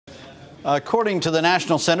According to the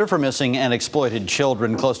National Center for Missing and Exploited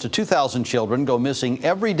Children, close to 2,000 children go missing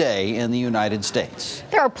every day in the United States.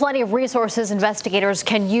 There are plenty of resources investigators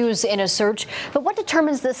can use in a search, but what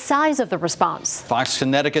determines the size of the response? Fox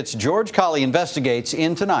Connecticut's George Colley investigates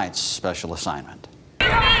in tonight's special assignment. A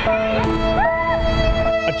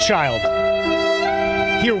child.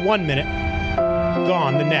 Here 1 minute,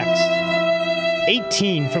 gone the next.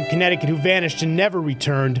 18 from Connecticut who vanished and never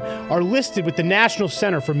returned are listed with the National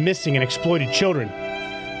Center for Missing and Exploited Children.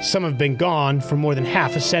 Some have been gone for more than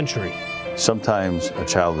half a century. Sometimes a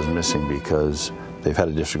child is missing because they've had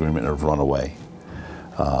a disagreement or have run away.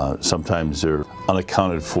 Sometimes they're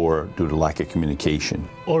unaccounted for due to lack of communication.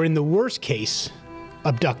 Or in the worst case,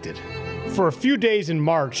 abducted. For a few days in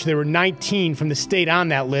March, there were 19 from the state on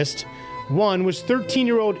that list. One was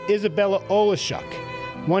 13-year-old Isabella Olashuk.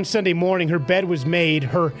 One Sunday morning, her bed was made,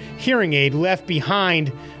 her hearing aid left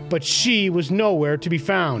behind, but she was nowhere to be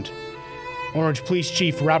found. Orange Police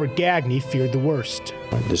Chief Robert Gagney feared the worst.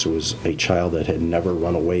 This was a child that had never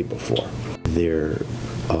run away before. There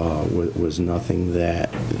was nothing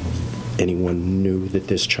that anyone knew that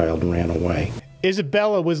this child ran away.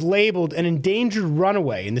 Isabella was labeled an endangered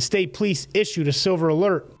runaway, and the state police issued a silver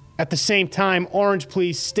alert. At the same time, Orange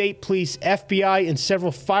Police, State Police, FBI, and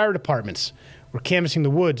several fire departments were canvassing the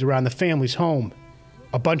woods around the family's home.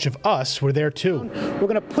 A bunch of us were there too. We're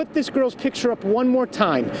going to put this girl's picture up one more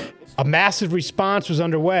time. A massive response was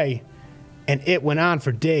underway, and it went on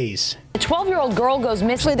for days. A 12-year-old girl goes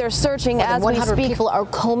missing. They're searching as we speak. 100 people are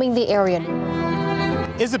combing the area.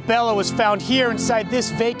 Isabella was found here inside this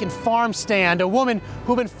vacant farm stand. A woman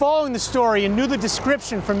who'd been following the story and knew the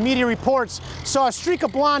description from media reports saw a streak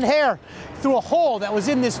of blonde hair through a hole that was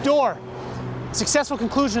in this door. Successful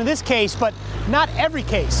conclusion of this case, but not every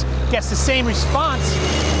case gets the same response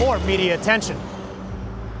or media attention.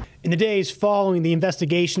 In the days following the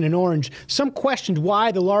investigation in Orange, some questioned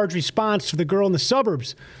why the large response to the girl in the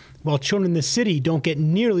suburbs, while children in the city don't get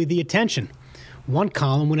nearly the attention. One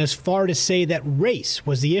column went as far to say that race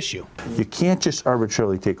was the issue. You can't just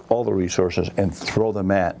arbitrarily take all the resources and throw them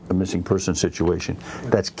at a missing person situation.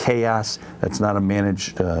 That's chaos. That's not a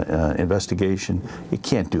managed investigation. You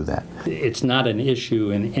can't do that. It's not an issue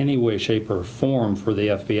in any way, shape, or form for the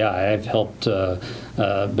FBI. I've helped,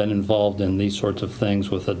 been involved in these sorts of things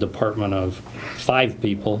with a department of 5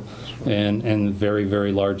 people in very,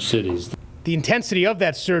 very large cities. The intensity of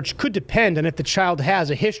that search could depend on if the child has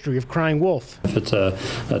a history of crying wolf. If it's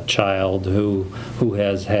a child who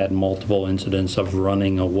has had multiple incidents of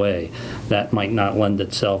running away, that might not lend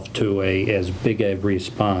itself to as big a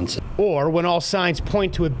response. Or when all signs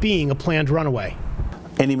point to it being a planned runaway.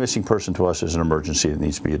 Any missing person to us is an emergency that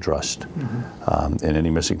needs to be addressed. And any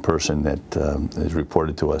missing person that is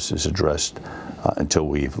reported to us is addressed until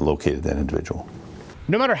we've located that individual.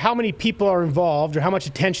 No matter how many people are involved or how much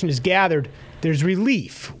attention is gathered, there's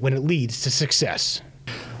relief when it leads to success.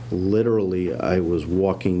 Literally, I was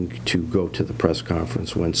walking to go to the press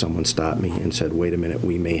conference when someone stopped me and said, wait a minute,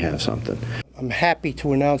 we may have something. I'm happy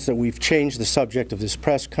to announce that we've changed the subject of this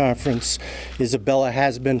press conference. Isabella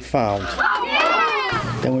has been found.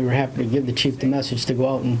 Then we were happy to give the chief the message to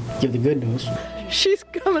go out and give the good news. She's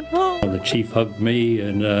coming home. The chief hugged me,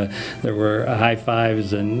 and there were high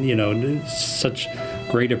fives, and such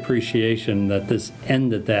great appreciation that this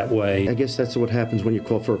ended that way. I guess that's what happens when you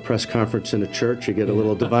call for a press conference in a church. You get a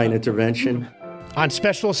little divine intervention. On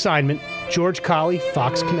special assignment, George Colley,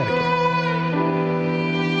 Fox, Connecticut.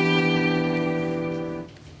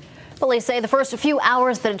 Police say the first few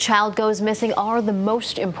hours that a child goes missing are the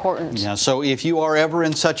most important. Yeah, so if you are ever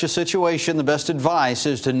in such a situation, the best advice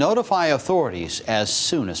is to notify authorities as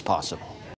soon as possible.